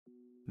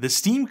The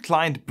Steam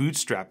Client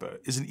Bootstrapper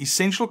is an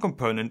essential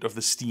component of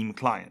the Steam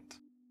Client.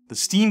 The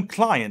Steam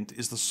Client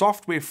is the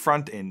software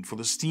front end for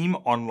the Steam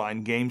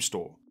online game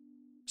store.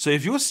 So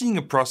if you're seeing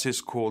a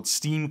process called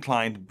Steam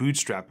Client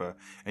Bootstrapper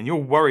and you're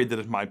worried that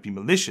it might be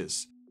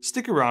malicious,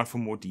 stick around for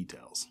more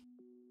details.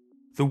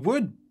 The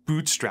word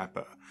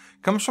bootstrapper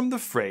comes from the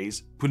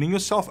phrase pulling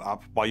yourself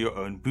up by your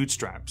own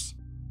bootstraps.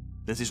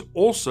 This is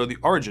also the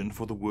origin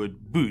for the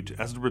word boot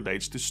as it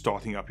relates to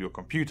starting up your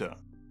computer.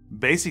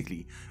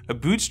 Basically, a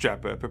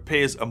bootstrapper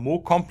prepares a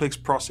more complex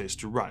process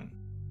to run.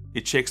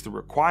 It checks the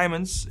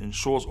requirements,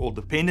 ensures all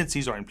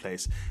dependencies are in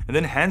place, and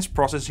then hands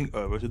processing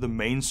over to the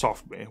main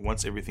software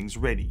once everything's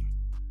ready.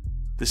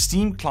 The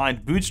Steam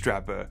Client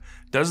Bootstrapper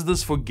does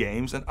this for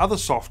games and other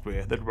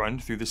software that run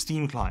through the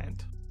Steam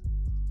client.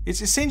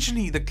 It's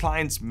essentially the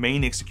client's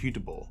main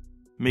executable,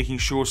 making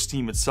sure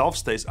Steam itself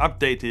stays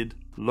updated,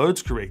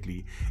 loads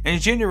correctly,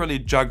 and generally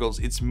juggles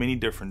its many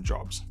different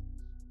jobs.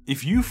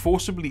 If you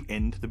forcibly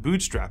end the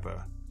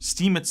bootstrapper,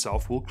 Steam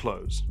itself will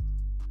close.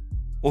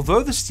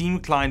 Although the Steam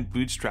Client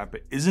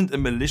Bootstrapper isn't a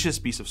malicious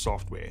piece of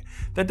software,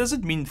 that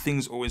doesn't mean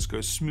things always go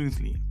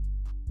smoothly.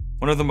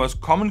 One of the most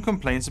common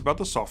complaints about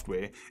the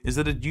software is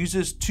that it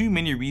uses too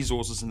many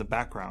resources in the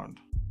background.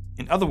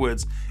 In other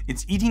words,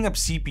 it's eating up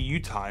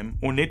CPU time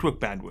or network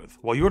bandwidth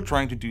while you're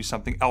trying to do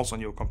something else on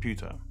your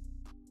computer.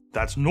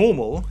 That's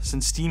normal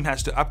since Steam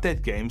has to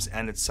update games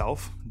and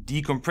itself,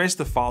 decompress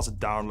the files it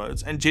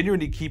downloads, and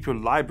generally keep your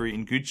library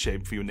in good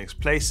shape for your next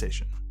play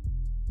session.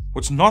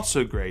 What's not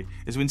so great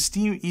is when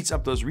Steam eats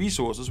up those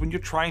resources when you're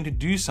trying to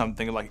do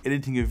something like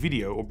editing a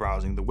video or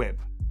browsing the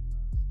web.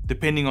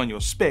 Depending on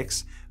your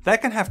specs,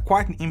 that can have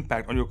quite an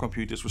impact on your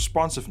computer's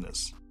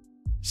responsiveness.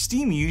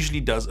 Steam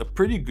usually does a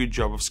pretty good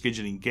job of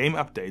scheduling game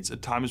updates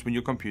at times when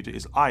your computer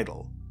is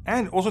idle,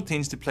 and also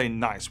tends to play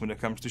nice when it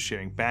comes to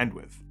sharing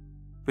bandwidth.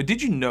 But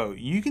did you know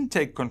you can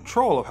take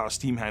control of how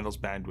Steam handles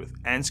bandwidth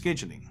and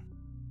scheduling?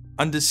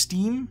 Under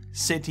Steam,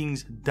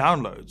 Settings,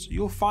 Downloads,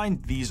 you'll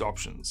find these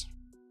options.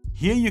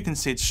 Here you can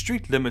set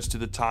strict limits to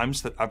the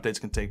times that updates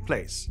can take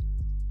place.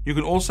 You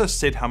can also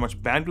set how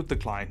much bandwidth the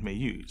client may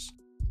use.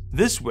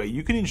 This way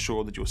you can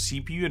ensure that your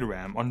CPU and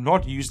RAM are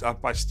not used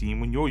up by Steam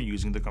when you're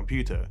using the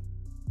computer.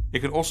 It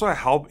can also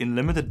help in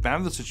limited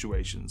bandwidth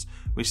situations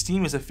where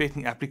Steam is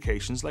affecting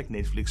applications like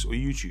Netflix or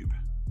YouTube.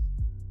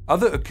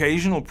 Other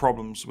occasional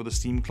problems with the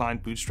Steam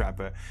Client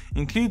Bootstrapper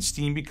include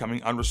Steam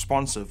becoming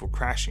unresponsive or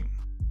crashing.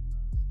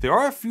 There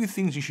are a few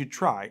things you should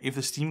try if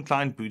the Steam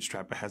Client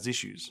Bootstrapper has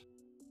issues.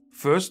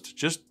 First,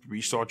 just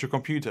restart your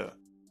computer.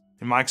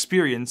 In my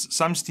experience,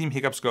 some Steam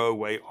hiccups go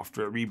away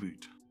after a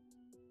reboot.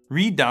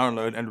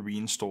 Re-download and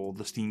reinstall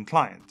the Steam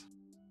client.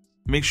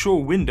 Make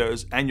sure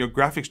Windows and your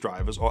graphics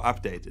drivers are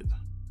updated.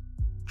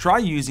 Try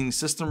using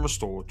System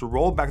Restore to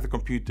roll back the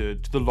computer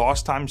to the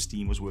last time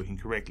Steam was working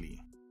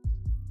correctly.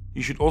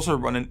 You should also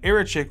run an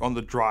error check on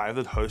the drive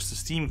that hosts the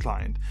Steam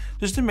client,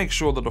 just to make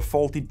sure that a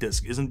faulty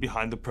disk isn't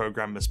behind the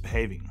program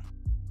misbehaving.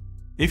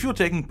 If you're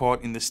taking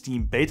part in the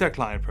Steam Beta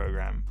Client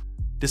program,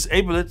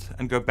 disable it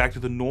and go back to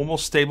the normal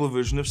stable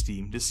version of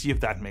Steam to see if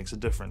that makes a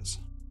difference.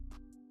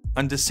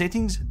 Under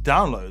Settings,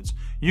 Downloads,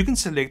 you can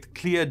select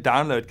Clear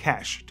Download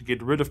Cache to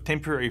get rid of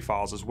temporary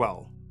files as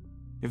well.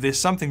 If there's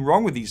something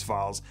wrong with these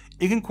files,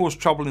 it can cause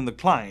trouble in the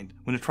client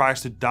when it tries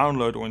to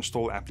download or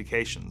install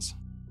applications.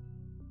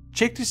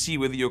 Check to see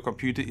whether your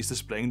computer is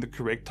displaying the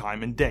correct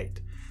time and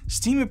date.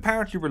 Steam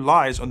apparently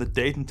relies on the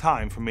date and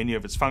time for many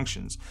of its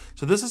functions,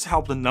 so this has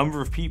helped a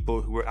number of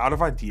people who were out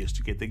of ideas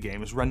to get their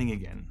games running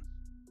again.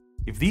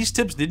 If these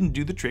tips didn't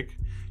do the trick,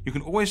 you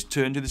can always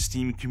turn to the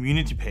Steam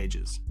community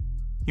pages.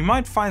 You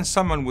might find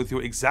someone with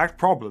your exact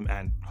problem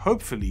and,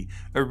 hopefully,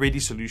 a ready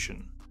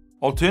solution.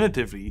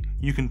 Alternatively,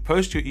 you can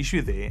post your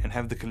issue there and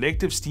have the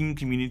collective Steam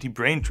community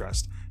brain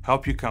trust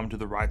help you come to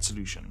the right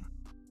solution.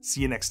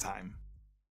 See you next time.